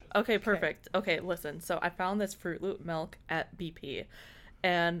Okay, perfect. Okay, listen. So I found this Fruit Loop milk at BP,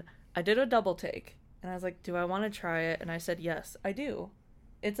 and I did a double take, and I was like, do I want to try it? And I said, yes, I do.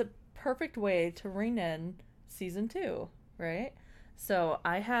 It's a perfect way to ring in season 2, right? So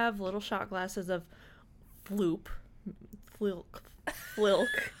I have little shot glasses of Floop. Flilk.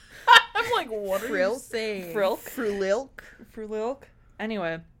 I'm like, what are you saying? Fruilk.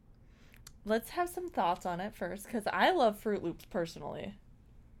 Anyway, let's have some thoughts on it first, because I love Fruit Loops personally.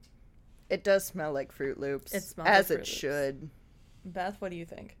 It does smell like Fruit Loops. It smells as like it Fruit should. Beth, what do you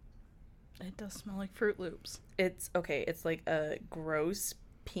think? It does smell like Fruit Loops. It's okay. It's like a gross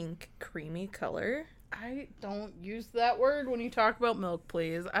pink creamy color. I don't use that word when you talk about milk,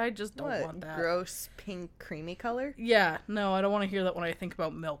 please. I just don't want that. Gross pink creamy color? Yeah, no, I don't want to hear that when I think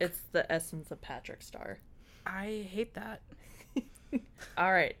about milk. It's the essence of Patrick Star. I hate that.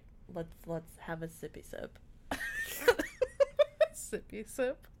 All right, let's have a sippy sip. Sippy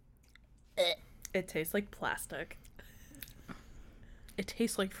sip. It tastes like plastic. It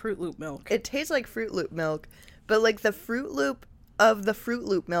tastes like Fruit Loop milk. It tastes like Fruit Loop milk, but like the Fruit Loop of the Fruit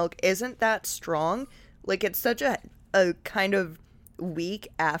Loop milk isn't that strong. Like it's such a kind of weak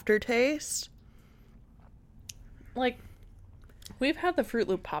aftertaste. Like, we've had the Fruit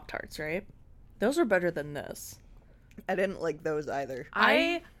Loop Pop-Tarts, right? Those are better than this. I didn't like those either.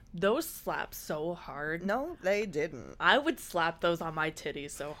 Those slap so hard. No, they didn't. I would slap those on my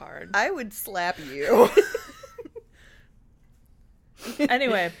titties so hard. I would slap you.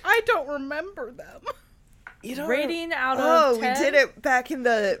 Anyway. I don't remember them. You don't rating out of 10? We did it back in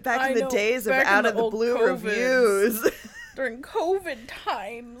the days of Out of the Blue COVIDs. reviews. During COVID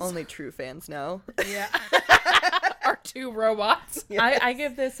times. Only true fans know. Yeah. Our 2 robots. Yes. I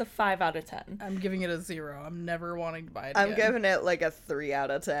give this a 5 out of 10. I'm giving it a 0. I'm never wanting to buy it I'm again. giving it like a 3 out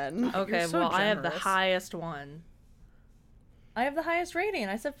of 10. Okay, You're so well, I have the generous. highest one. I have the highest rating.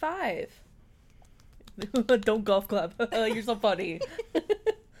 I said 5. Don't golf club. You're so funny.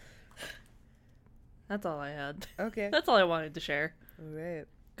 That's all I had. Okay. That's all I wanted to share. All right.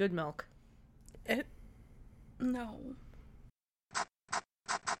 Good milk. No.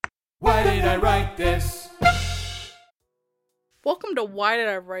 Why did I write this? Welcome to Why Did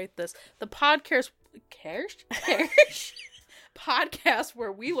I Write This? The podcast podcast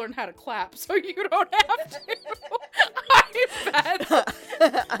where we learn how to clap so you don't have to. I'm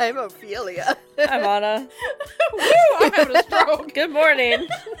Beth. I'm Ophelia. I'm Anna. Woo, I'm having a stroke. Good morning. It's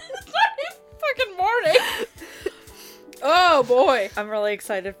not even fucking morning. Oh boy. I'm really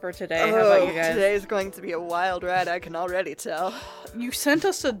excited for today. How about you guys? Today's going to be a wild ride, I can already tell. You sent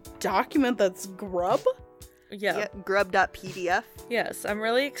us a document that's grub? Yeah. Grub.pdf. Yes, I'm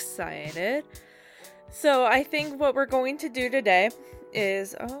really excited. So I think what we're going to do today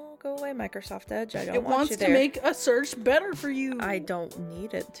is... Oh, go away, Microsoft Edge. I don't It want wants you to there. make a search better for you. I don't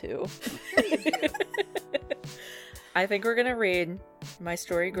need it to. I think we're going to read my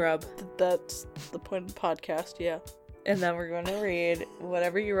story Grub. That's the point of the podcast, yeah. And then we're going to read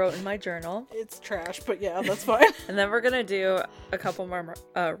whatever you wrote in my journal. It's trash, but yeah, that's fine. And then we're going to do a couple more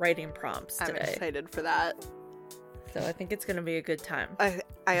writing prompts I'm today. excited for that. So I think it's going to be a good time.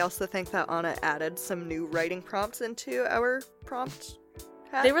 I also think that Anna added some new writing prompts into our prompt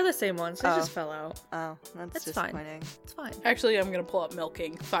hat. They were the same ones. They Oh. just fell out. Oh, that's It's fine. disappointing. It's fine. Actually, I'm going to pull up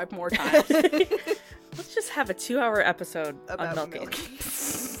milking 5 more times. Let's just have a 2-hour episode About on milking. milking.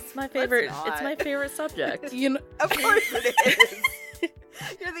 It's my favorite. not. It's my favorite subject. You know, Of course it is.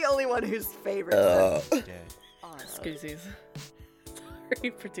 You're the only one whose favorite. Anna. Excuses.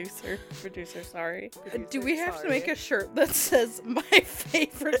 Sorry, producer. Sorry. do we have to make a shirt that says my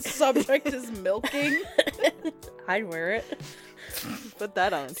favorite subject is milking? I'd wear it. Put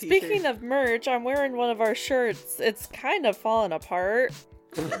that on a t-shirt. Speaking of merch, I'm wearing one of our shirts. It's kind of falling apart,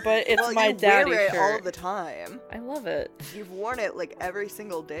 but it's well, my you daddy wear it shirt. all the time. I love it. You've worn it like every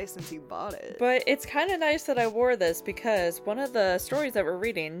single day since you bought it. But it's kind of nice that I wore this because one of the stories that we're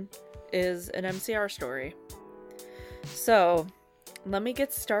reading is an MCR story. So, let me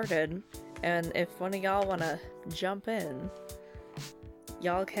get started, and if one of y'all want to jump in,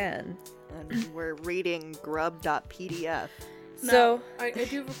 y'all can. And we're reading grub.pdf. So, Now, I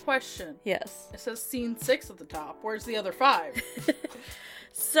do have a question. yes. It says scene 6 at the top. Where's the other 5?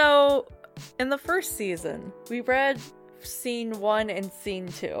 So, in the first season, we read scene 1 and scene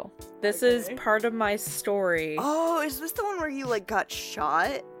 2. This is Okay. part of my story. Oh, is this the one where you like got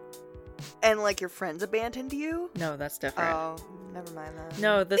shot? And like your friends abandoned you? No, that's different. Oh, never mind that.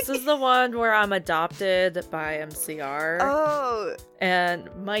 No, this is the one where I'm adopted by MCR Oh, and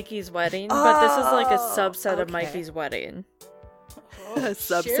Mikey's wedding, but this is like a Oh, subset of okay. Mikey's wedding. Oh, A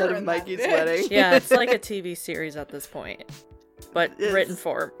subset of sharing that Mikey's bitch. wedding. Yeah, it's like a TV series at this point. but It's- written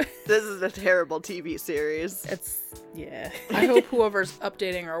form. This is a terrible TV series. Yeah. I hope whoever's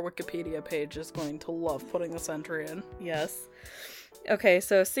updating our Wikipedia page is going to love putting this entry in. Yes. Okay,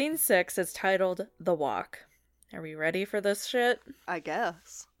 so scene 6 is titled The Walk. Are we ready for this shit? I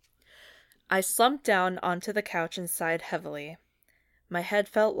guess. I slumped down onto the couch and sighed heavily. My head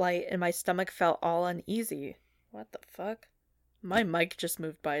felt light and my stomach felt all uneasy. What the fuck? My mic just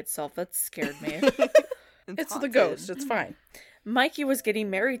moved by itself. That scared me. It's the haunted. ghost. It's fine. Mikey was getting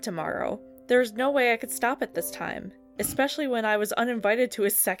married tomorrow. There was no way I could stop at this time, especially when I was uninvited to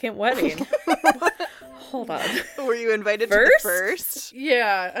his second wedding. Hold on. Were you invited to First? the first?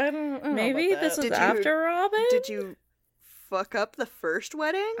 Yeah, I don't know Maybe about this that. was Did you- after Robin? Did you fuck up the first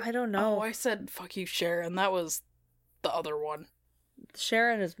wedding? I don't know. Oh, I said fuck you, Sharon. That was the other one.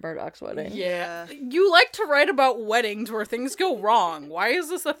 Sharon is Murdoch's wedding. Yeah. You like to write about weddings where things go wrong. Why is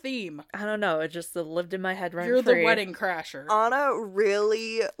this a theme? I don't know. It just lived in my head rent You're free. the wedding crasher. Anna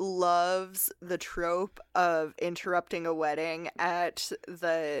really loves the trope of interrupting a wedding at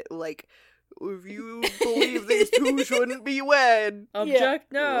the, like, if you believe these two shouldn't be wed.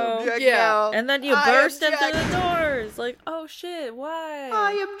 Object no. Object Yeah. now. And then you I burst into object. the doors. Like, oh shit, why?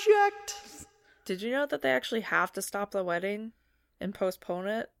 I object. Did you know that they actually have to stop the wedding and postpone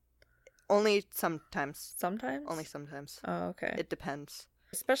it Only sometimes. sometimes? Only sometimes. Oh, okay. It depends.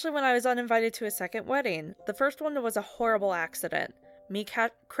 Especially when I was uninvited to a second wedding. The first one was a horrible accident. Me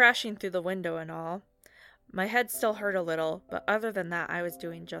crashing through the window and all. My head still hurt a little, but other than that, I was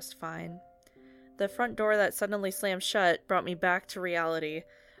doing just fine. The front door that suddenly slammed shut brought me back to reality.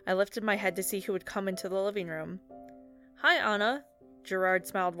 I lifted my head to see who had come into the living room. Hi, Anna. Gerard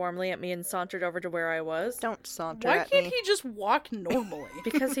smiled warmly at me and sauntered over to where I was. Don't saunter Why at can't me. he just walk normally?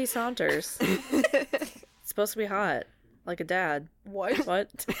 Because he saunters. It's supposed to be hot. Like a dad. What?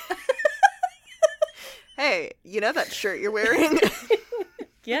 What? Hey, you know that shirt you're wearing?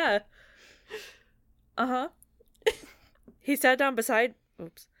 Yeah. Uh-huh. He sat down beside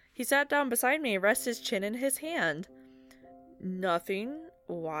me and rested his chin in his hand. Nothing.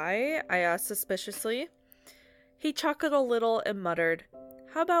 Why? I asked suspiciously. He chuckled a little and muttered,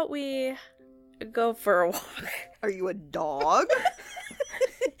 "How about we go for a walk?" Are you a dog?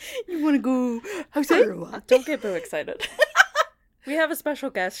 You want to go outside? Don't get Boo excited. We have a special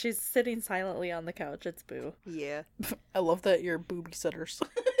guest. She's sitting silently on the couch. It's Boo. Yeah. I love that you're booby sitters.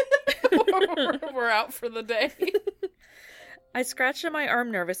 We're out for the day. I scratched at my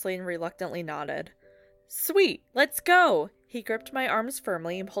arm nervously and reluctantly nodded. Sweet, let's go! He gripped my arms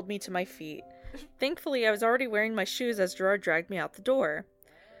firmly and pulled me to my feet. Thankfully, I was already wearing my shoes as Gerard dragged me out the door.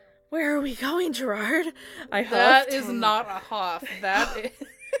 Where are we going, Gerard? I huffed. That is not a huff. That is...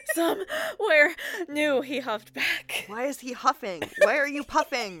 Somewhere new, he huffed back. Why is he huffing? Why are you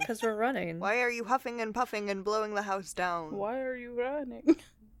puffing? Because we're running. Why are you huffing and puffing and blowing the house down? Why are you running?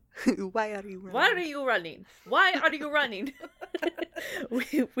 Why are you running? Why are you running? Why are you running?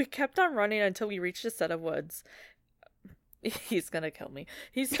 we kept on running until we reached a set of woods. He's gonna kill me.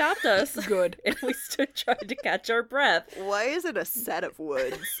 He stopped us. Good. And we stood trying to catch our breath. Why is it a set of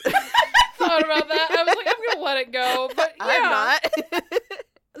woods? Thought about that. I was like, I'm gonna let it go. But yeah, I'm not.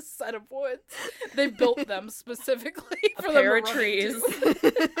 a set of woods. They built them specifically A for pair them of to run trees.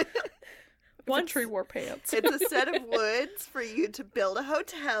 into. One Once- tree wore pants. It's a set of woods for you to build a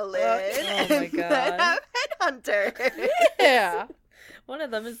hotel in. oh my and then God. have headhunters. Yeah. One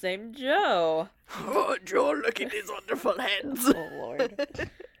of them is named Joe. Oh, Joe, look at these wonderful heads. Oh, Lord.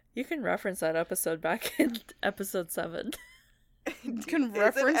 You can reference that episode back in episode 7. You can Is it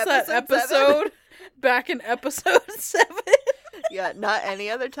reference that episode episode back in episode 7. Yeah, not any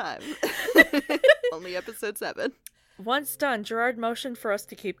other time. Only episode 7. Once done, Gerard motioned for us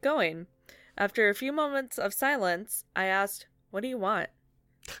to keep going. After a few moments of silence, I asked, "What do you want?"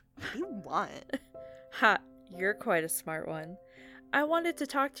 What do you want? Ha, you're quite a smart one. I wanted to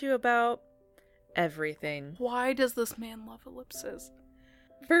talk to you about everything. Why does this man love ellipses?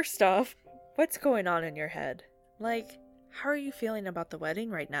 First off, what's going on in your head? Like, how are you feeling about the wedding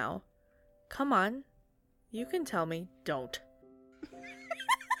right now? Come on. You can tell me. Don't.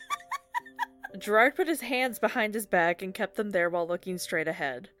 Gerard put his hands behind his back and kept them there while looking straight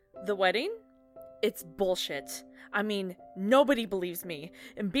ahead. The wedding? It's bullshit. I mean, nobody believes me,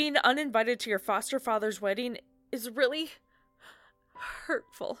 and being uninvited to your foster father's wedding is really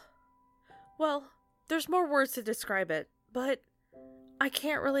hurtful. Well, there's more words to describe it, but I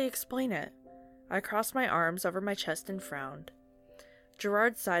can't really explain it. I crossed my arms over my chest and frowned.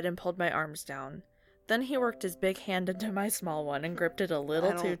 Gerard sighed and pulled my arms down. Then he worked his big hand into my small one and gripped it a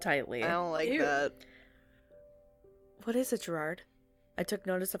little too tightly. I don't like Ew. that. What is it, Gerard? I took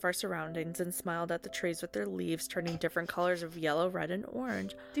notice of our surroundings and smiled at the trees with their leaves turning different colors of yellow, red, and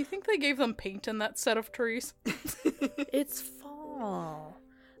orange. Do you think they gave them paint in that set of trees? It's fall.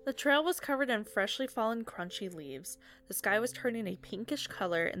 The trail was covered in freshly fallen crunchy leaves. The sky was turning a pinkish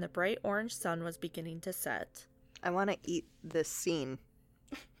color and the bright orange sun was beginning to set. I want to eat this scene.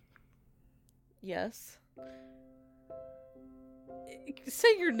 Yes.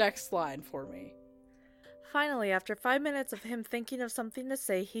 Say your next line for me. Finally, after 5 minutes of him thinking of something to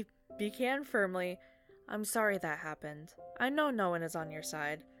say, he began firmly, "I'm sorry that happened. I know no one is on your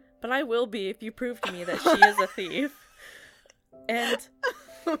side, but I will be if you prove to me that she is a thief. And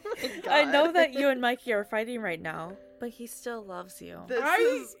Oh my I know God. that you and Mikey are fighting right now, but he still loves you." This I-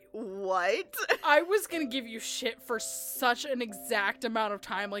 is what? I was gonna give you shit for such an exact amount of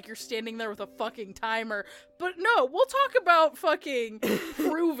time, like you're standing there with a fucking timer. But no, we'll talk about fucking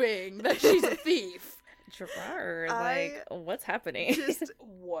proving that she's a thief. Gerard, I what's happening? Just,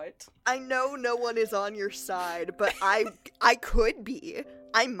 What? I know no one is on your side, but I could be.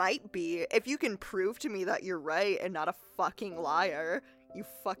 I might be. If you can prove to me that you're right and not a fucking liar, you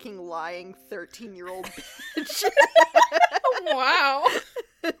fucking lying 13-year-old bitch. Wow.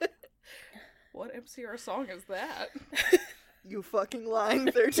 What MCR song is that? You fucking lying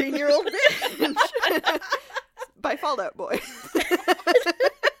 13-year-old bitch. By Fall Out Boy.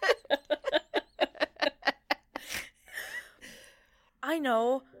 I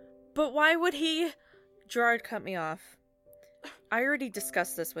know, but why would he? Gerard cut me off. I already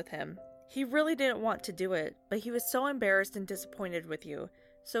discussed this with him. He really didn't want to do it, but he was so embarrassed and disappointed with you,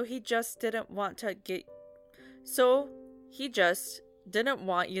 so he just didn't want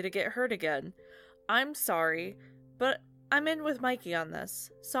you to get hurt again. I'm sorry, but I'm in with Mikey on this.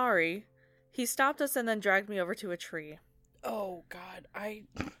 Sorry. He stopped us and then dragged me over to a tree. Oh God, I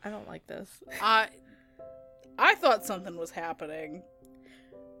don't like this. I thought something was happening.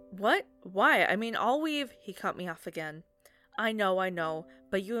 What? Why? I mean, He cut me off again. I know,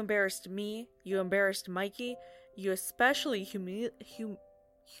 but you embarrassed me, you embarrassed Mikey, you especially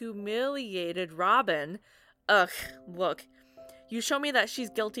humiliated Robin. Ugh, look. You show me that she's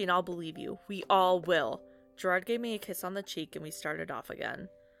guilty and I'll believe you. We all will. Gerard gave me a kiss on the cheek and we started off again.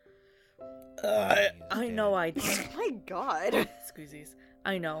 I know I do. Oh my God. Excuses.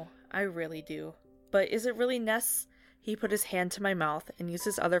 I know. I really do. But is it really Ness? He put his hand to my mouth and used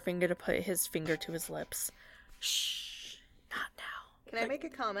his other finger to put his finger to his lips. Shh. Not now. Can I make a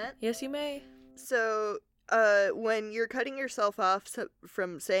comment? Yes, you may. So, when you're cutting yourself off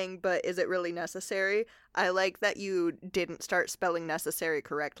from saying, but is it really necessary? I like that you didn't start spelling necessary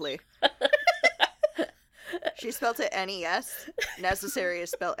correctly. She spelled it N-E-S. Necessary is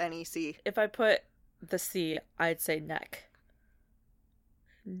spelled N-E-C. If I put the C, I'd say neck.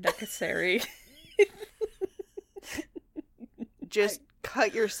 Necessary. Just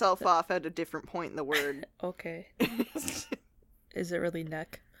cut yourself off at a different point in the word. Okay. Is it really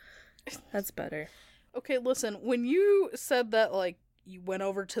neck? That's better. Okay, listen, when you said that, like, you went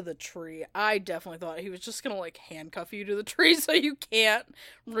over to the tree, I definitely thought he was just gonna, like, handcuff you to the tree so you can't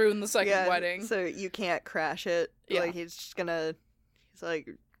ruin the second wedding. So you can't crash it. Yeah. Like, he's like,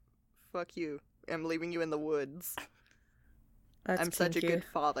 fuck you. I'm leaving you in the woods. That's I'm such a kinky. good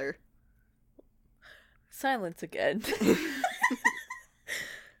father. Silence again.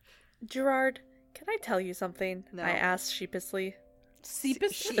 Gerard, can I tell you something? No. I asked sheepishly.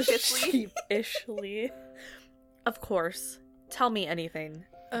 Sheepishly? Sheepishly. Of course. Tell me anything.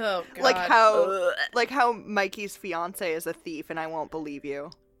 Oh, God. Like how Mikey's fiance is a thief and I won't believe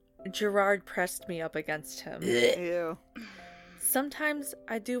you. Gerard pressed me up against him. Ew. Sometimes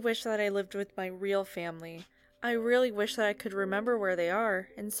I do wish that I lived with my real family. I really wish that I could remember where they are,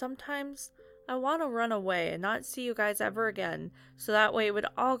 and sometimes I want to run away and not see you guys ever again, so that way it would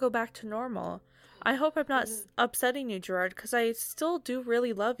all go back to normal. I hope I'm not upsetting you, Gerard, because I still do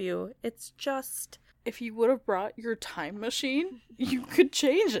really love you. It's just... If you would have brought your time machine, you could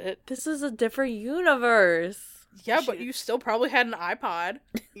change it. This is a different universe. Yeah, but you still probably had an iPod.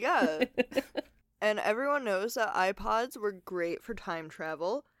 Yeah. And everyone knows that iPods were great for time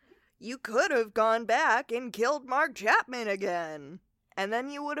travel. You could have gone back and killed Mark Chapman again. And then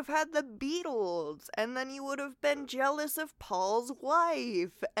you would have had the Beatles. And then you would have been jealous of Paul's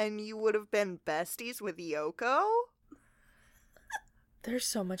wife. And you would have been besties with Yoko. There's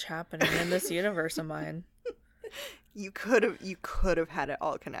so much happening in this universe of mine. You could have had it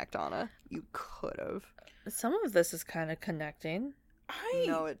all connect, Anna. You could have. Some of this is kind of connecting.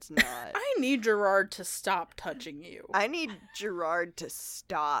 No, it's not. I need Gerard to stop touching you. I need Gerard to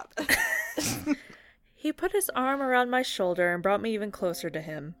stop. He put his arm around my shoulder and brought me even closer to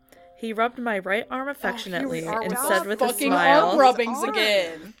him. He rubbed my right arm affectionately Here we are and with said those with a fucking smile, arm rubbings Arm.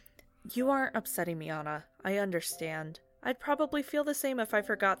 again. "You aren't upsetting me, Anna. I understand. I'd probably feel the same if I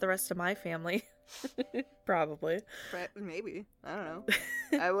forgot the rest of my family." Probably. Maybe. I don't know.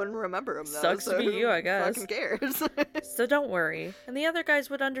 I wouldn't remember him, though. Sucks to so be who you, I guess. fucking cares? So don't worry. And the other guys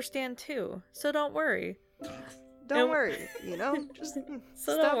would understand too. So don't worry. Don't And- worry. You know? Just So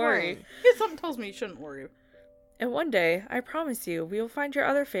stop don't worry. worrying. Yeah, something tells me you shouldn't worry. And one day, I promise you, we will find your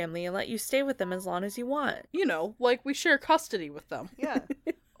other family and let you stay with them as long as you want. You know, like we share custody with them. Yeah.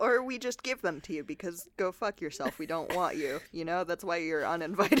 Or we just give them to you because go fuck yourself. We don't want you. You know? That's why you're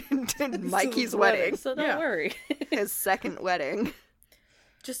uninvited to Mikey's wedding. So don't Yeah. worry. His second wedding.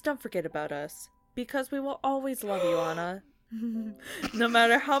 Just don't forget about us. Because we will always love you, Anna. No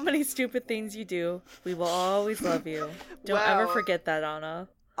matter how many stupid things you do, we will always love you. Don't ever Wow. forget that, Anna.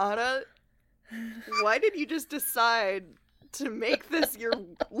 Anna, why did you just decide to make this your,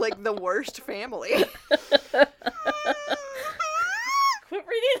 like, the worst family? Quit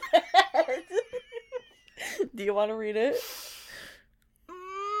reading that! Do you want to read it?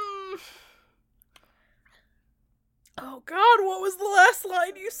 Oh God, what was the last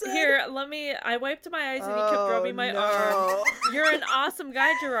line you said? Here, I wiped my eyes and he kept rubbing my arm. You're an awesome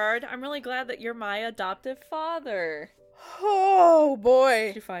guy, Gerard. I'm really glad that you're my adoptive father. Oh boy.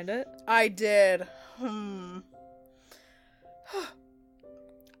 Did you find it? I did.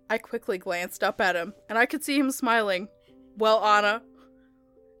 I quickly glanced up at him, and I could see him smiling. Well, Anna,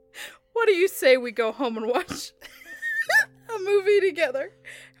 what do you say we go home and watch a movie together?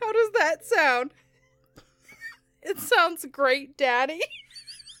 How does that sound? It sounds great, Daddy.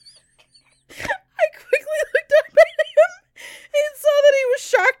 I quickly looked up at him and saw that he was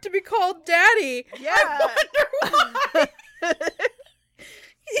shocked to be called Daddy. Yeah. I wonder why.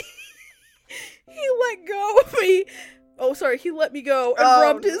 He let go of me. Oh, sorry. He let me go and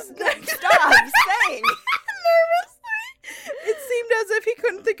rubbed his neck. Stop saying. Nervously. It seemed as if he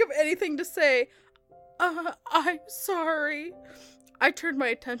couldn't think of anything to say. I'm sorry. I turned my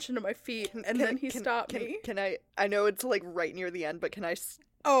attention to my feet, and then he stopped me. Can I know it's, like, right near the end, but can I...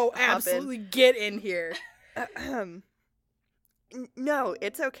 Oh, hop in? absolutely. Get in here. No,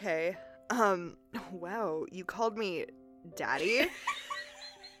 it's okay. Wow, you called me Daddy?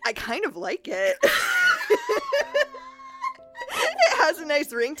 I kind of like it. It has a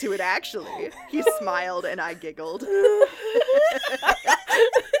nice ring to it, actually. He smiled and I giggled. Do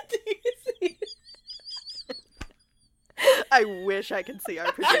you see? I wish I could see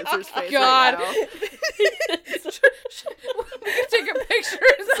our producer's face God. right now. We can take a picture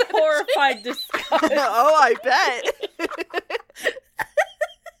and send it to Horrified disgust. Oh, I bet.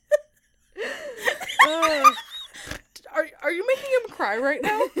 Are you making him cry right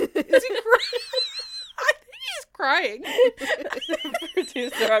now? Is he crying? I think he's crying.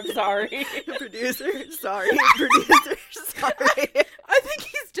 Producer, I'm sorry. Producer, sorry. Producer, sorry. I think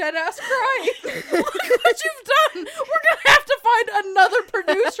he's dead ass crying. Look what you've done. We're gonna have to find another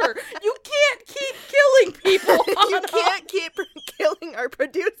producer. You can't keep killing people. You Anna. can't keep killing our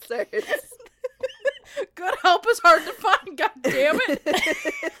producers. Good help is hard to find. God damn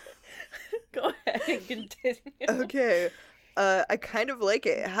it. Go ahead and continue. Okay. I kind of like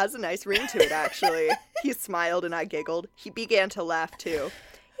it. It has a nice ring to it, actually. He smiled and I giggled. He began to laugh, too.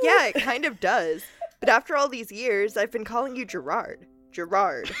 Yeah, it kind of does. But after all these years, I've been calling you Gerard.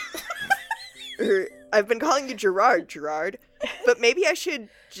 Gerard. I've been calling you Gerard, Gerard. But maybe I should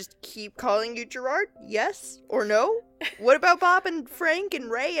just keep calling you Gerard? Yes or no? What about Bob and Frank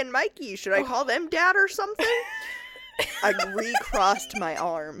and Ray and Mikey? Should I call them Dad or something? I recrossed my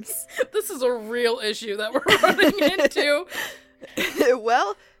arms. This is a real issue that we're running into.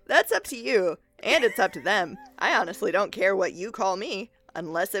 Well, that's up to you. And it's up to them. I honestly don't care what you call me,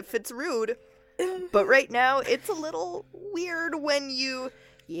 unless if it's rude. But right now, it's a little weird when you...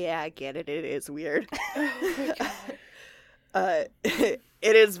 Yeah, I get it. It is weird. It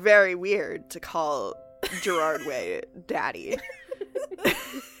is very weird to call Gerard Way Daddy.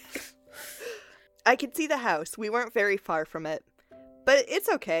 I could see the house. We weren't very far from it. But it's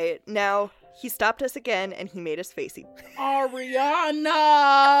okay. Now, he stopped us again, and he made us facey. Ariana!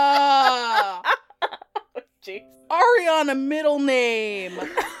 Jeez. Ariana middle name.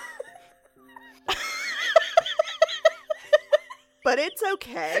 But it's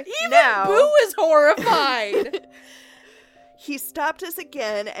okay. Even now, Boo is horrified. he stopped us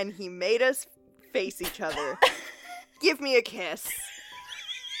again, and he made us face each other. Give me a kiss.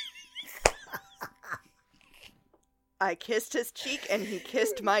 I kissed his cheek, and he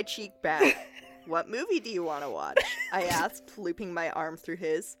kissed my cheek back. What movie do you want to watch? I asked, looping my arm through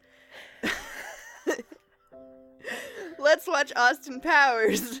his. Let's watch Austin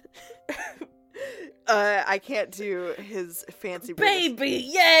Powers. I can't do his fancy Baby,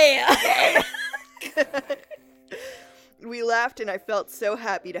 yeah! We laughed and I felt so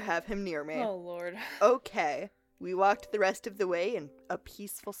happy to have him near me. Oh, Lord. Okay. We walked the rest of the way in a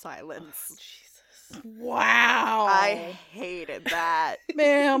peaceful silence. Jesus. Wow. I hated that.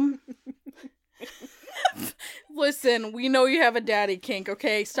 Ma'am. Listen, we know you have a daddy kink,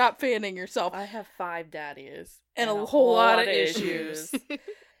 okay? Stop fanning yourself. I have 5 daddies. And a whole lot of issues.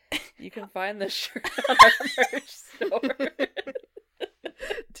 You can find this shirt on our merch store.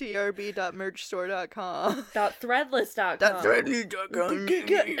 trb.merchstore.com. .threadless.com.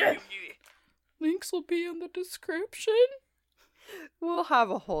 Threadless.com. Links will be in the description. We'll have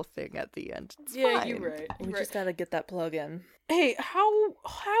a whole thing at the end. It's Yeah, fine. you're right. We just gotta get that plug in. Hey,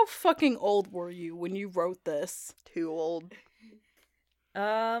 how fucking old were you when you wrote this? Too old.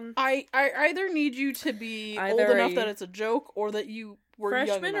 I either need you to be old Either enough a that it's a joke, or that you were young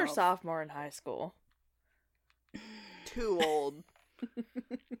freshman or enough. sophomore in high school. Too old.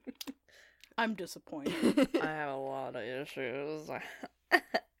 I'm disappointed. I have a lot of issues.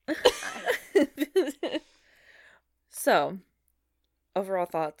 So, overall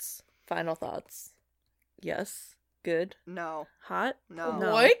thoughts, final thoughts. Yes. Good. No. Hot. No.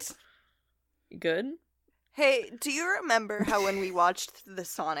 No. What? Good. Hey, do you remember how when we watched the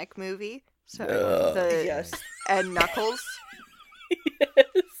Sonic movie? So Yes. And Knuckles?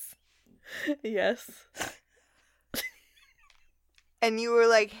 Yes. Yes. And you were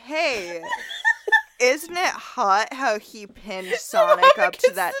like, hey, isn't it hot how he pinned Sonic up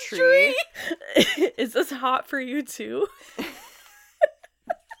to that tree? Is this hot for you too?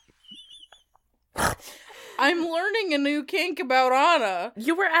 I'm learning a new kink about Anna.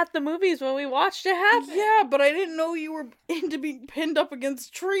 You were at the movies when we watched it happen. Yeah, but I didn't know you were into being pinned up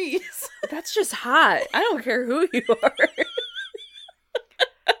against trees. That's just hot. I don't care who you are.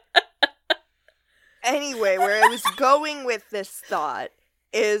 Anyway, where I was going with this thought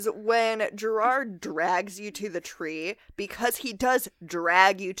is when Gerard drags you to the tree, because he does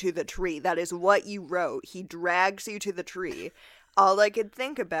drag you to the tree. That is what you wrote. He drags you to the tree. All I could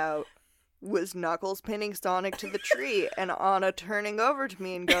think about was Knuckles pinning Sonic to the tree and Anna turning over to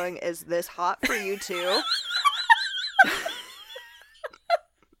me and going, is this hot for you too? You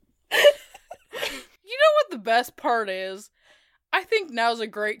know what the best part is? I think now's a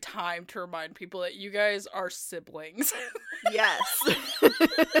great time to remind people that you guys are siblings. Yes.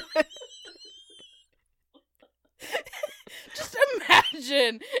 Just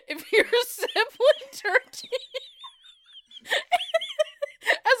imagine if your sibling turned to you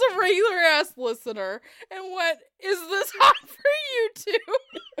as a regular ass listener and went, is this hot for you too?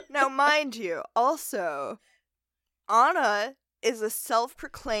 Now, mind you, also, Anna is a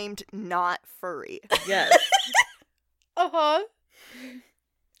self-proclaimed not furry. Yes. Uh-huh.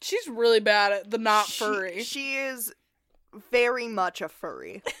 She's really bad at the not furry. She is very much a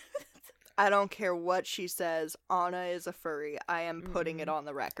furry. I don't care what she says. Anna is a furry. I am putting it on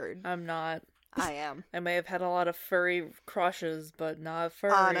the record. I'm not. I am. I may have had a lot of furry crushes, but not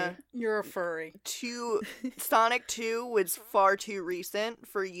furry. Anna, You're a furry. Sonic 2 was far too recent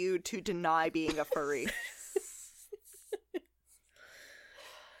for you to deny being a furry.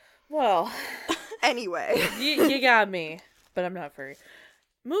 Well, Anyway. you got me, but I'm not furry.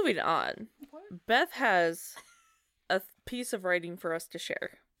 Moving on. Beth has a piece of writing for us to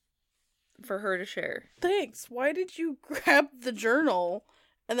share. For her to share. Thanks. Why did you grab the journal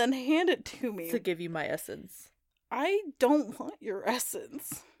and then hand it to me? To give you my essence. I don't want your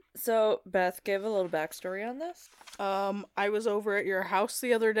essence. So, Beth, give a little backstory on this. I was over at your house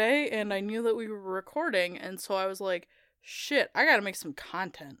the other day and I knew that we were recording, and so I was like, shit, I gotta make some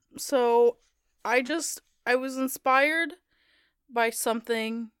content. So I was inspired by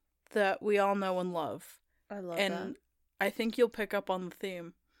something that we all know and love. I love And that. I think you'll pick up on the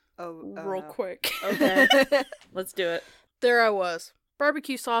theme real No. quick. Okay. Let's do it. There I was.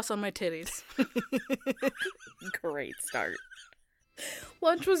 Barbecue sauce on my titties. Great start.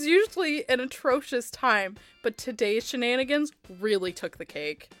 Lunch was usually an atrocious time, but today's shenanigans really took the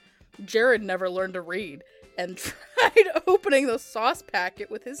cake. Jared never learned to read and tried opening the sauce packet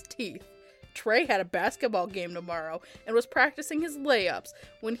with his teeth. Trey had a basketball game tomorrow and was practicing his layups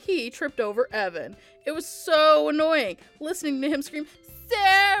when he tripped over Evan. It was so annoying listening to him scream,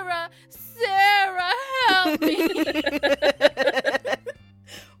 "Sarah! Sarah, help me!"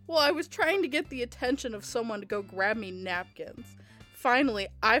 Well, I was trying to get the attention of someone to go grab me napkins. Finally,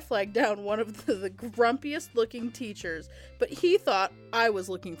 I flagged down one of the grumpiest looking teachers, but he thought I was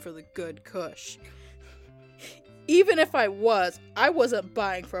looking for the good kush. Even if I wasn't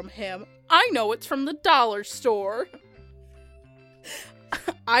buying from him. I know it's from the dollar store.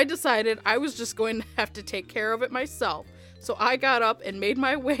 I decided I was just going to have to take care of it myself. So I got up and made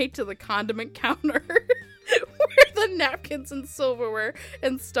my way to the condiment counter where the napkins and silverware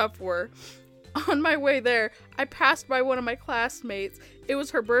and stuff were. On my way there, I passed by one of my classmates. It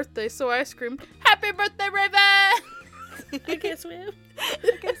was her birthday, so I screamed, "Happy birthday, Raven!" I can't swim.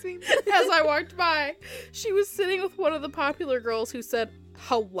 As I walked by. She was sitting with one of the popular girls who said,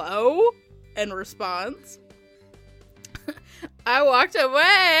 "Hello?" in response. I walked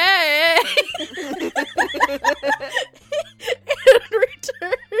away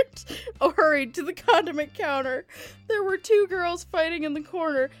and hurried to the condiment counter. There were two girls fighting in the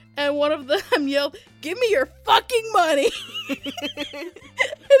corner, and one of them yelled, "Give me your fucking money!" and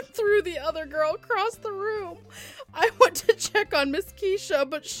threw the other girl across the room. I went to check on Miss Keisha,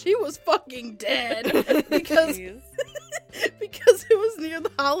 but she was fucking dead because it was near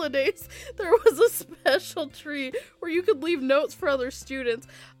the holidays. There was a special tree where you could leave notes for other students.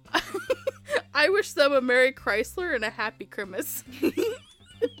 I wish them a Merry Chrysler and a Happy Christmas.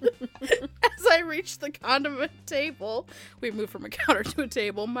 As I reached the condiment table, we moved from a counter to a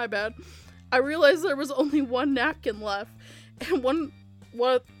table, my bad. I realized there was only one napkin left, and one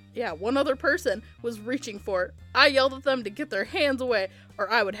other person was reaching for it. I yelled at them to get their hands away, or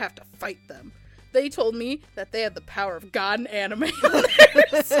I would have to fight them. They told me that they had the power of God and anime on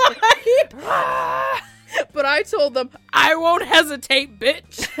their side. But I told them, I won't hesitate,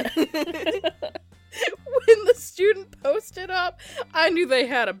 bitch. When the student posted up, I knew they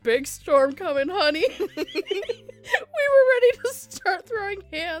had a big storm coming, honey. We were ready to start throwing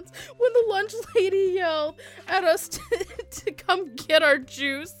hands when the lunch lady yelled at us to come get our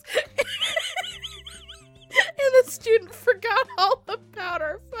juice. And the student forgot all about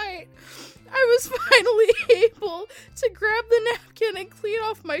our fight. I was finally able to grab the napkin and clean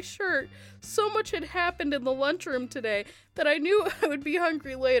off my shirt. So much had happened in the lunchroom today that I knew I would be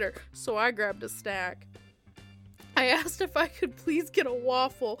hungry later, so I grabbed a snack. I asked if I could please get a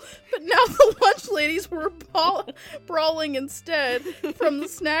waffle, but now the lunch ladies were brawling instead. From the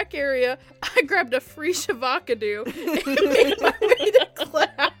snack area, I grabbed a free shavakadu and made my way to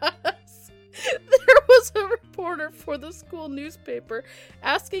class. There was a reporter for the school newspaper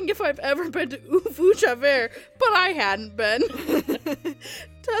asking if I've ever been to Uvu Javert, but I hadn't been.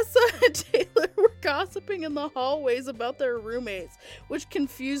 Tessa and Taylor were gossiping in the hallways about their roommates, which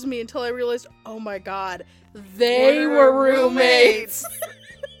confused me until I realized, oh my god, they were roommates.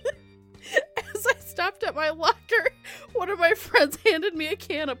 As I stopped at my locker, one of my friends handed me a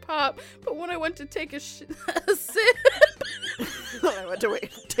can of pop, but when I went to take a sip... I went to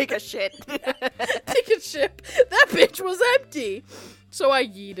take a shit. Take a ship. That bitch was empty. So I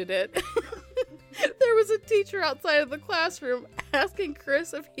yeeted it. There was a teacher outside of the classroom asking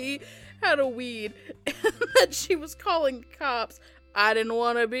Chris if he had a weed, and that she was calling the cops. I didn't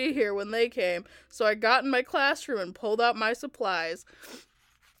want to be here when they came, so I got in my classroom and pulled out my supplies.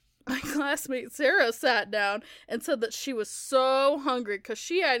 My classmate Sarah sat down and said that she was so hungry because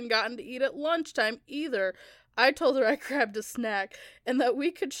she hadn't gotten to eat at lunchtime either. I told her I grabbed a snack and that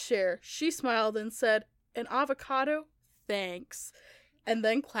we could share. She smiled and said, "An avocado? Thanks." And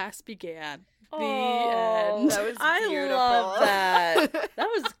then class began. The end. That was I beautiful. love that. That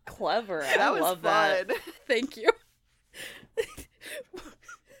was clever. I That was love fun. that. Thank you.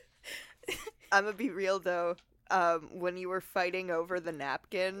 I'm gonna be real though. When you were fighting over the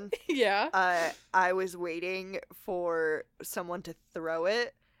napkin, Yeah. I was waiting for someone to throw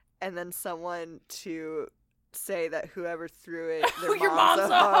it, and then someone to say that whoever threw it, their Your mom's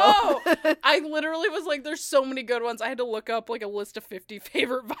mom's a a hoe. hoe. I literally was like, there's so many good ones. I had to look up like a list of 50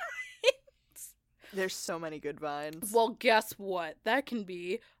 favorite vines. There's so many good vines. Well, guess what? That can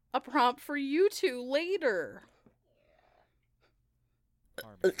be a prompt for you two later.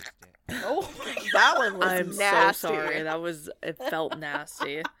 Oh my god. That one was I'm nasty. so sorry. It felt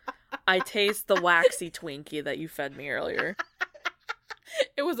nasty. I taste the waxy Twinkie that you fed me earlier.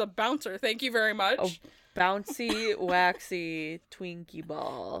 It was a bouncer. Thank you very much. Oh, bouncy, waxy Twinkie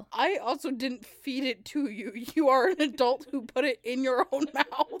ball. I also didn't feed it to you. You are an adult who put it in your own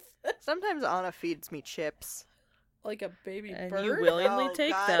mouth. Sometimes Anna feeds me chips. Like a baby And bird. you willingly Oh,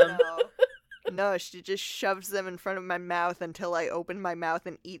 take God, them. No. No, she just shoves them in front of my mouth until I open my mouth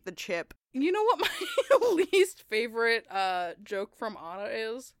and eat the chip. You know what my least favorite joke from Anna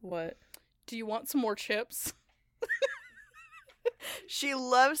is? What? Do you want some more chips? She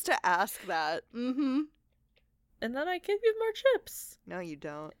loves to ask that. Mm-hmm. And then I give you more chips. No, you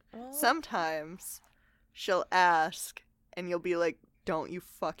don't. Well, Sometimes she'll ask, and you'll be like, "Don't you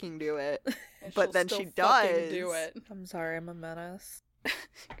fucking do it." But then she does. Do it. I'm sorry, I'm a menace.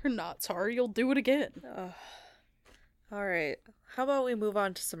 You're not sorry. You'll do it again. Ugh. Alright, how about we move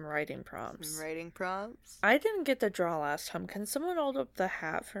on to some writing prompts? Some writing prompts. I didn't get to draw last time. Can someone hold up the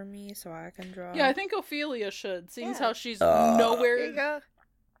hat for me so I can draw? Yeah, I think Ophelia should, seeing Yeah. how she's Here you nowhere go.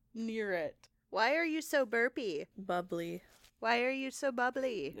 near it. Why are you so burpy? Bubbly. Why are you so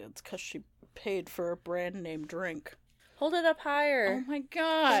bubbly? It's because she paid for a brand name drink. Hold it up higher. Oh my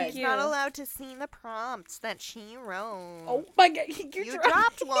god. She's not allowed to see the prompts that she wrote. Oh my god, You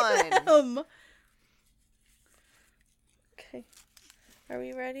dropped one. one. Okay. Are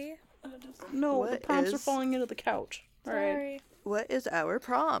we ready? No, the What prompts are is- falling into the couch. Alright. Sorry. What is our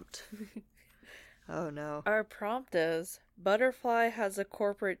prompt? Oh no. Our prompt is Butterfly has a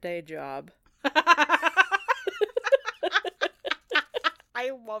corporate day job.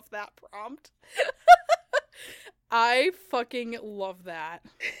 I love that prompt. I fucking love that.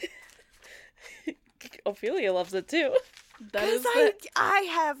 Ophelia loves it too. That is Because I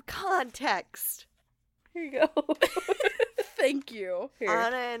have context. Here you go. Thank you. Here.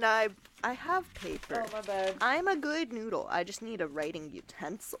 Anna and I have paper. Oh, my bad. I'm a good noodle. I just need a writing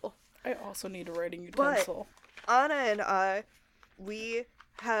utensil. I also need a writing But- utensil. Anna and I, we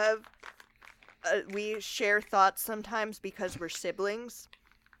share thoughts sometimes because we're siblings,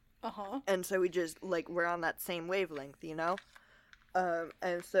 Uh-huh. and so we just we're on that same wavelength, you know.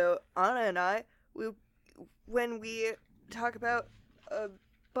 And so Anna and I, when we talk about a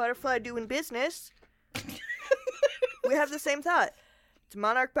butterfly doing business, we have the same thought. It's a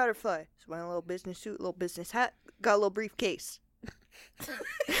monarch butterfly. It's wearing a little business suit, little business hat, got a little briefcase.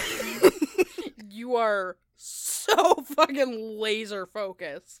 You are so fucking laser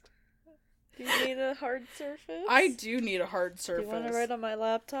focused. Do you need a hard surface? I do need a hard Do surface. you want to write on my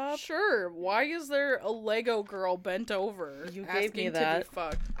laptop? Sure. Why is there a Lego girl bent over? You asking gave me to that. be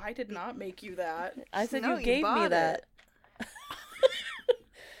fucked? I did not make you that. I said No, you you gave me bought that.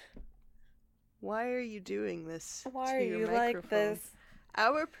 Why are you doing this? Why to are your you like microphone? this?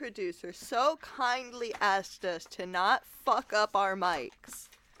 Our producer so kindly asked us to not fuck up our mics.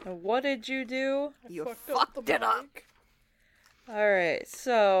 And what did you do? You up fucked the it up. mic. Alright,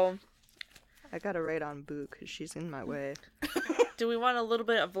 so I gotta write on Boo because she's in my way. do we want a little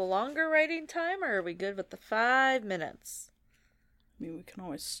bit of a longer writing time or are we good with the 5 minutes? I mean, we can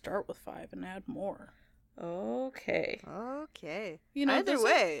always start with 5 and add more. Okay. Okay. You know, Either does it-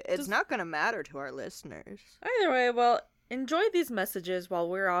 way, it's does- not gonna matter to our listeners. Either way, well, enjoy these messages while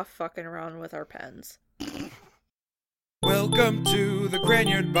we're off fucking around with our pens. Welcome to the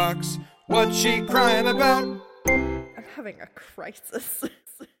Granyard Box. What's she crying about? I'm having a crisis.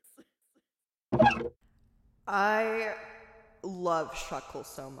 I love Shuckle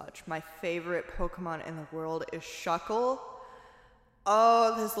so much. My favorite Pokemon in the world is Shuckle.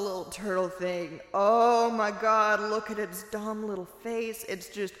 Oh, this little turtle thing. Oh my god, look at its dumb little face. It's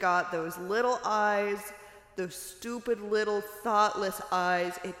just got those little eyes, those stupid little thoughtless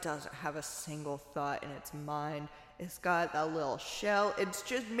eyes. It doesn't have a single thought in its mind. It's got that little shell. It's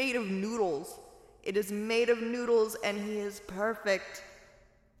just made of noodles. It is made of noodles and he is perfect.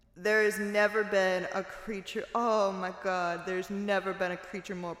 There has never been a creature, oh my god, there's never been a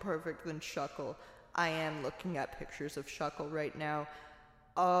creature more perfect than Shuckle. I am looking at pictures of Shuckle right now.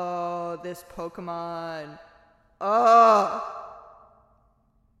 Oh, this Pokemon. Oh!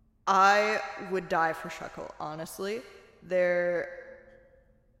 I would die for Shuckle, honestly. There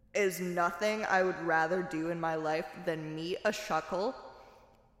is nothing I would rather do in my life than meet a Shuckle,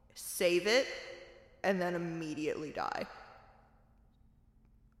 save it, and then immediately die.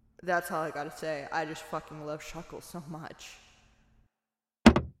 That's all I gotta say. I just fucking love Shuckle so much.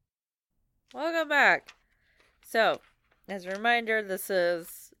 Welcome back. So, as a reminder, this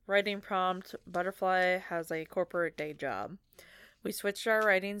is writing prompt. Butterfly has a corporate day job. We switched our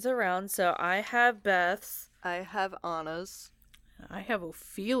writings around, so I have Beth's. I have Anna's. I have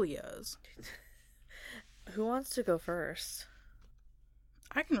Ophelia's. Who wants to go first?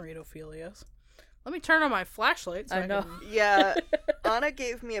 I can read Ophelia's. Let me turn on my flashlight so I I know. can... Yeah, Anna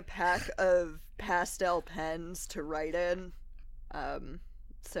gave me a pack of pastel pens to write in.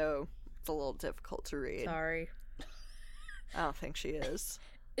 So it's a little difficult to read. Sorry. I don't think she is.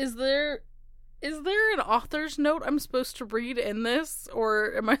 Is there an author's note I'm supposed to read in this,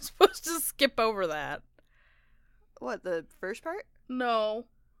 or am I supposed to skip over that? What, the first part? No.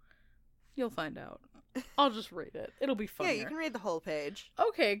 You'll find out. I'll just read it. It'll be funnier. Yeah, you can read the whole page.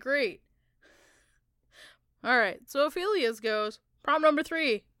 Okay, great. Alright, so Ophelia's goes, prompt number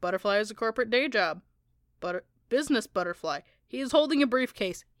 3, Butterfly has a corporate day job. Business Butterfly. He is holding a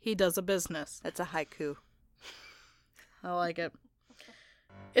briefcase. He does a business. That's a haiku. I like it.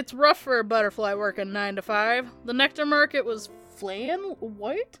 It's rough for a butterfly working 9 to 5. The nectar market was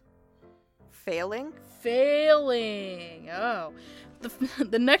Failing? Failing. Oh.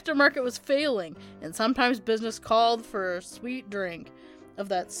 The nectar market was failing, and sometimes business called for a sweet drink of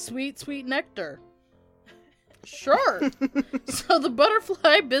that sweet, sweet nectar. Sure. So the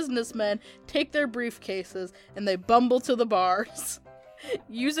butterfly businessmen take their briefcases and they bumble to the bars,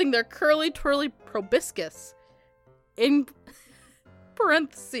 using their curly twirly proboscis. In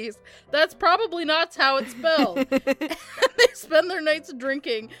parentheses, that's probably not how it's spelled. They spend their nights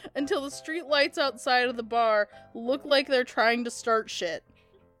drinking until the street lights outside of the bar look like they're trying to start shit.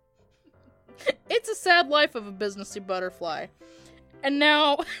 It's a sad life of a businessy butterfly. And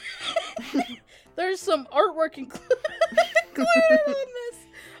now there's some artwork included on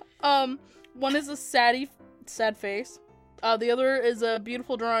this. One is a sad face. The other is a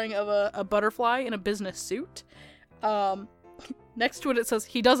beautiful drawing of a butterfly in a business suit. Next to it says,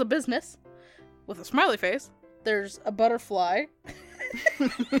 he does a business, with a smiley face. There's a butterfly.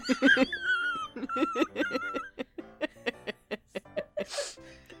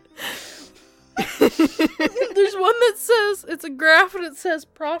 There's one that says, it's a graph and it says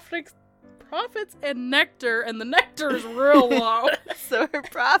profits and nectar, and the nectar is real low. So are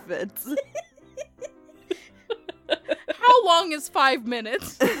profits. How long is 5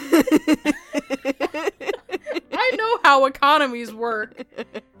 minutes? I know how economies work.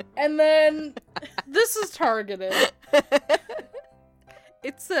 And then this is targeted.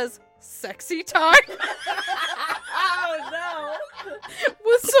 It says sexy time. Oh no!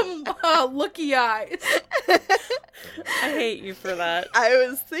 With some looky eyes. I hate you for that. I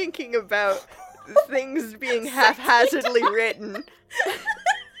was thinking about things being haphazardly written.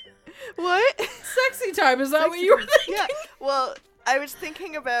 What? Sexy time, is that what you were thinking? Yeah, well, I was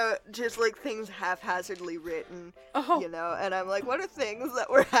thinking about just, like, things haphazardly written, Oh. you know, and I'm like, what are things that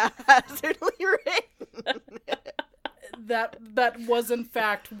were haphazardly written? That was in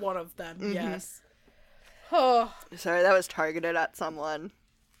fact one of them, yes. Oh, Sorry, that was targeted at someone.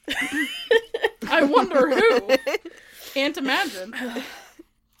 I wonder who. Can't imagine.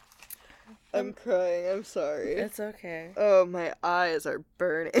 I'm crying, I'm sorry. It's okay. Oh, my eyes are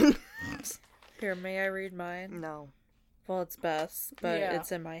burning. Here, may I read mine? No. Well, it's Beth's, but Yeah.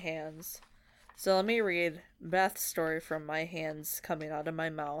 it's in my hands. So let me read Beth's story from my hands coming out of my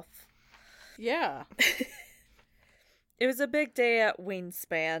mouth. Yeah. It was a big day at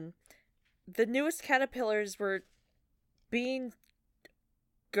Wingspan. The newest caterpillars were being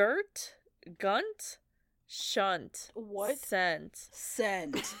gunt, shunt, What? sent.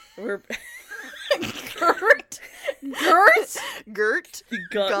 Sent. We're Gert? Gert? Gert?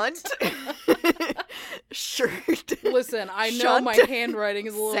 Gunt. Shirt. Listen, I know Shunt. my handwriting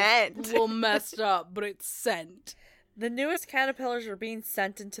is a Sent. little messed up, but it's sent. The newest caterpillars were being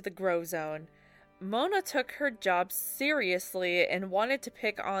sent into the grow zone. Mona took her job seriously and wanted to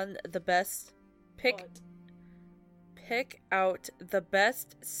pick out the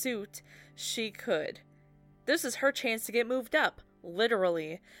best suit she could. This is her chance to get moved up,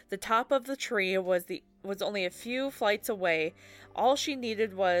 literally. The top of the tree was only a few flights away. All she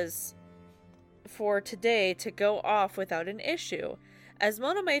needed was for today to go off without an issue. As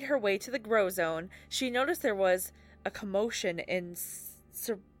Mona made her way to the grow zone, she noticed there was a commotion in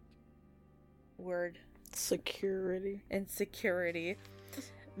security.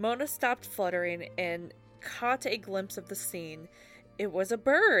 Mona stopped fluttering and caught a glimpse of the scene. It was a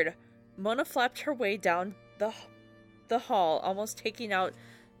bird. Mona flapped her way down the hall, almost taking out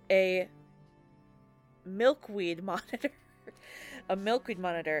a milkweed monitor.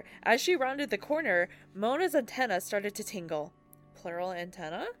 As she rounded the corner, Mona's antenna started to tingle. Plural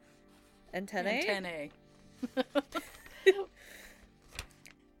antenna? Antennae?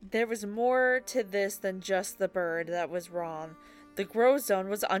 There was more to this than just the bird that was wrong. The grow zone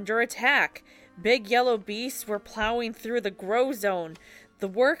was under attack. Big yellow beasts were plowing through the grow zone. The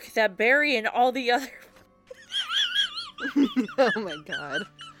work that Barry and all the other... Oh my god.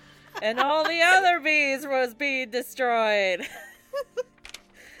 and all the other bees was being destroyed.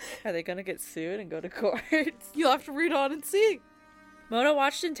 Are they gonna get sued and go to court? You'll have to read on and see. Mona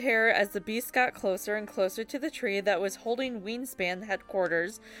watched in terror as the beast got closer and closer to the tree that was holding Wingspan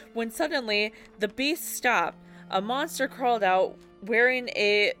headquarters, when suddenly the beast stopped. A monster crawled out, wearing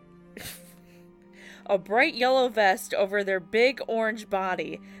a bright yellow vest over their big orange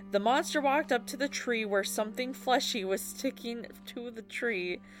body. The monster walked up to the tree where something fleshy was sticking to the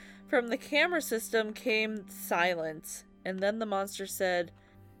tree. From the camera system came silence, and then the monster said,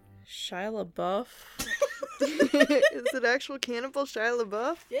 "Shia LaBeouf?" Is it actual cannibal Shia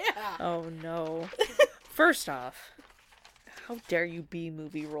LaBeouf? Yeah. Oh no. First off, how dare you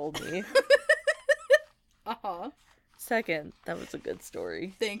B-movie roll me? Uh-huh. Second, that was a good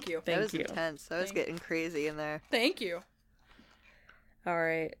story. Thank you. That was Thank you. intense. That was getting crazy in there. Thank you. All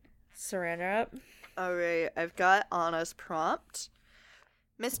right. Saran up. All right, I've got Anna's prompt.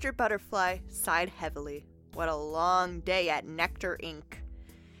 Mr. Butterfly sighed heavily. What a long day at Nectar Inc.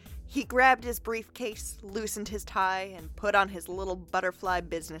 He grabbed his briefcase, loosened his tie, and put on his little butterfly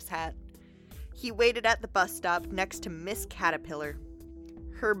business hat. He waited at the bus stop next to Miss Caterpillar.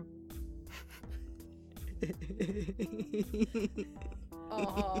 Her...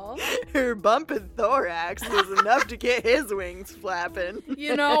 Her bumping thorax was enough to get his wings flapping.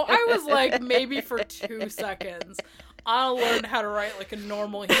 You know, I was like, maybe for 2 seconds, I'll learn how to write like a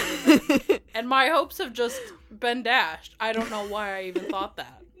normal human. And my hopes have just been dashed. I don't know why I even thought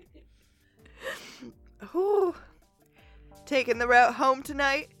that. Whew. Taking the route home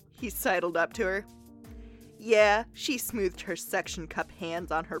tonight? He sidled up to her. Yeah, she smoothed her suction cup hands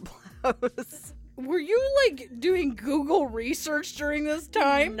on her blouse. Were you, like, doing Google research during this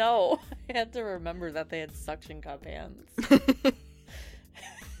time? No. I had to remember that they had suction cup hands.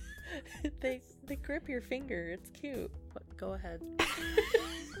 They grip your finger. It's cute. But go ahead.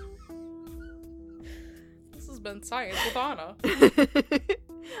 This has been Science with Anna.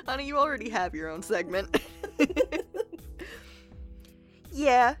 Anna, you already have your own segment.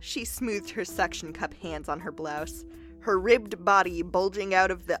 Yeah, she smoothed her suction cup hands on her blouse, her ribbed body bulging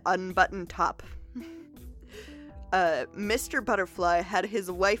out of the unbuttoned top. Mr. Butterfly had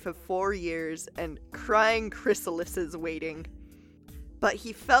his wife of 4 years and crying chrysalises waiting. But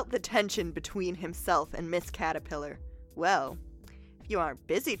he felt the tension between himself and Miss Caterpillar. Well, if you aren't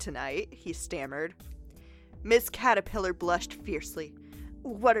busy tonight, he stammered. Miss Caterpillar blushed fiercely.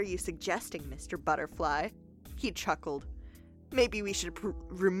 What are you suggesting, Mr. Butterfly? He chuckled. Maybe we should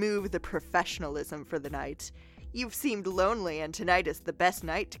remove the professionalism for the night. You've seemed lonely, and tonight is the best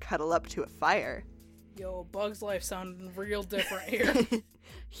night to cuddle up to a fire. Yo, Bug's life sounding real different here.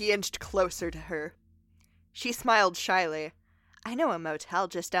 He inched closer to her. She smiled shyly. I know a motel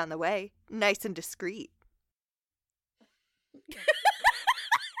just down the way. Nice and discreet.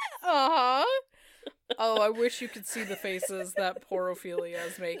 Uh-huh. Oh, I wish you could see the faces that poor Ophelia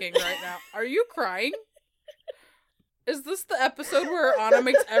is making right now. Are you crying? Is this the episode where Anna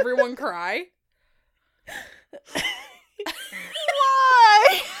makes everyone cry?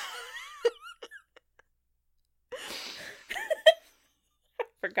 Why?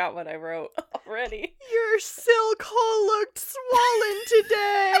 Forgot what I wrote already. Your silk hole looked swollen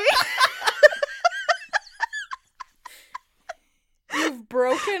today. You've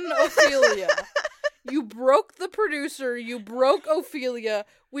broken Ophelia. You broke the producer. You broke Ophelia.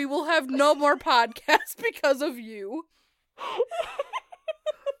 We will have no more podcasts because of you. Why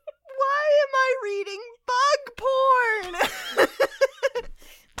am I reading bug porn?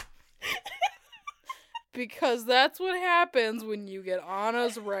 Because that's what happens when you get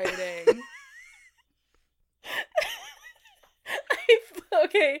Anna's writing.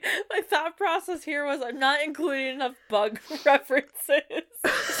 Okay, my thought process here was I'm not including enough bug references.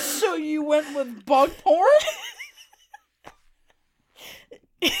 So you went with bug porn?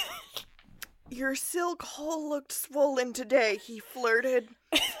 Your silk hole looked swollen today, he flirted.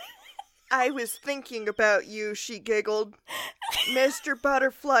 I was thinking about you, she giggled. Mr.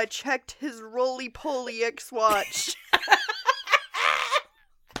 Butterfly checked his roly-poly X-watch. Why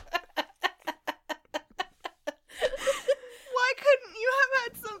couldn't you have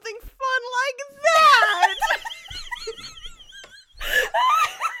had something fun like that?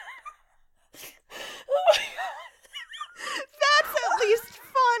 That's at least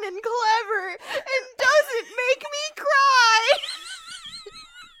fun and clever and doesn't make me cry.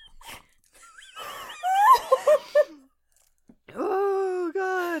 Oh,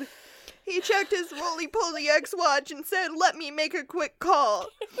 God. He checked his roly-poly X-watch and said, let me make a quick call.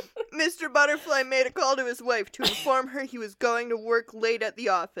 Mr. Butterfly made a call to his wife to inform her he was going to work late at the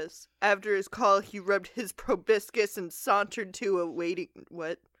office. After his call, he rubbed his proboscis and sauntered to a waiting...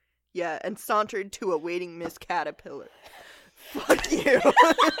 What? Yeah, and sauntered to a waiting Miss Caterpillar. Fuck you.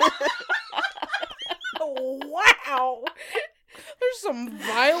 Wow. There's some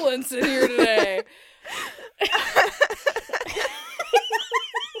violence in here today.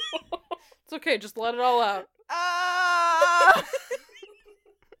 It's okay, just let it all out.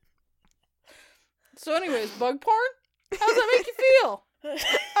 So anyways, bug porn? How does that make you feel?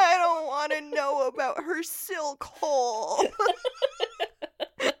 I don't want to know about her silk hole.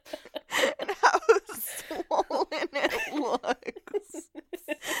 And how swollen it looks.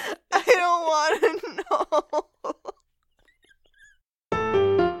 I don't want to know.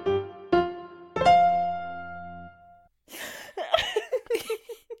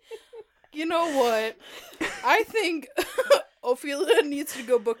 You know what? I think Ophelia needs to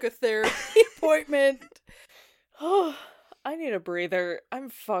go book a therapy appointment. Oh, I need a breather. I'm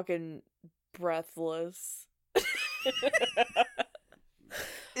fucking breathless.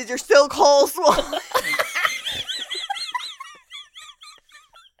 Is your still coleslaw?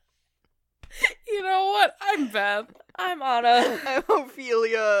 You know what? I'm Beth. I'm Anna. I'm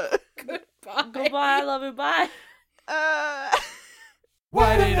Ophelia. Goodbye. Goodbye, I love you, bye.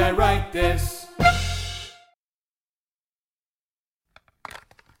 Why did I write this?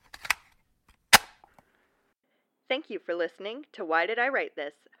 Thank you for listening to Why Did I Write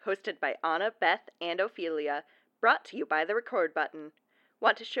This, hosted by Anna, Beth, and Ophelia, brought to you by the Record Button.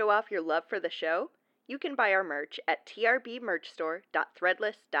 Want to show off your love for the show? You can buy our merch at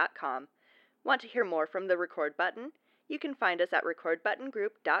trbmerchstore.threadless.com. Want to hear more from the Record Button? You can find us at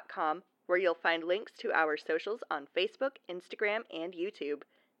recordbuttongroup.com, where you'll find links to our socials on Facebook, Instagram, and YouTube.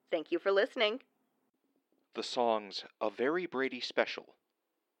 Thank you for listening. The songs A Very Brady Special,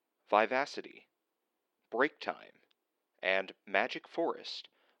 Vivacity, Break Time, and Magic Forest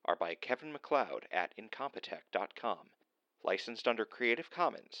are by Kevin MacLeod at Incompetech.com, licensed under Creative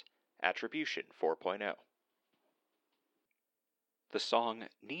Commons, Attribution 4.0. The song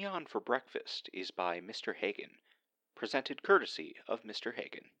Neon for Breakfast is by Mr. Hagen, presented courtesy of Mr.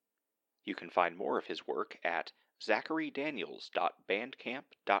 Hagen. You can find more of his work at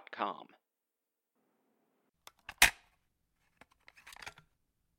zacharydaniels.bandcamp.com.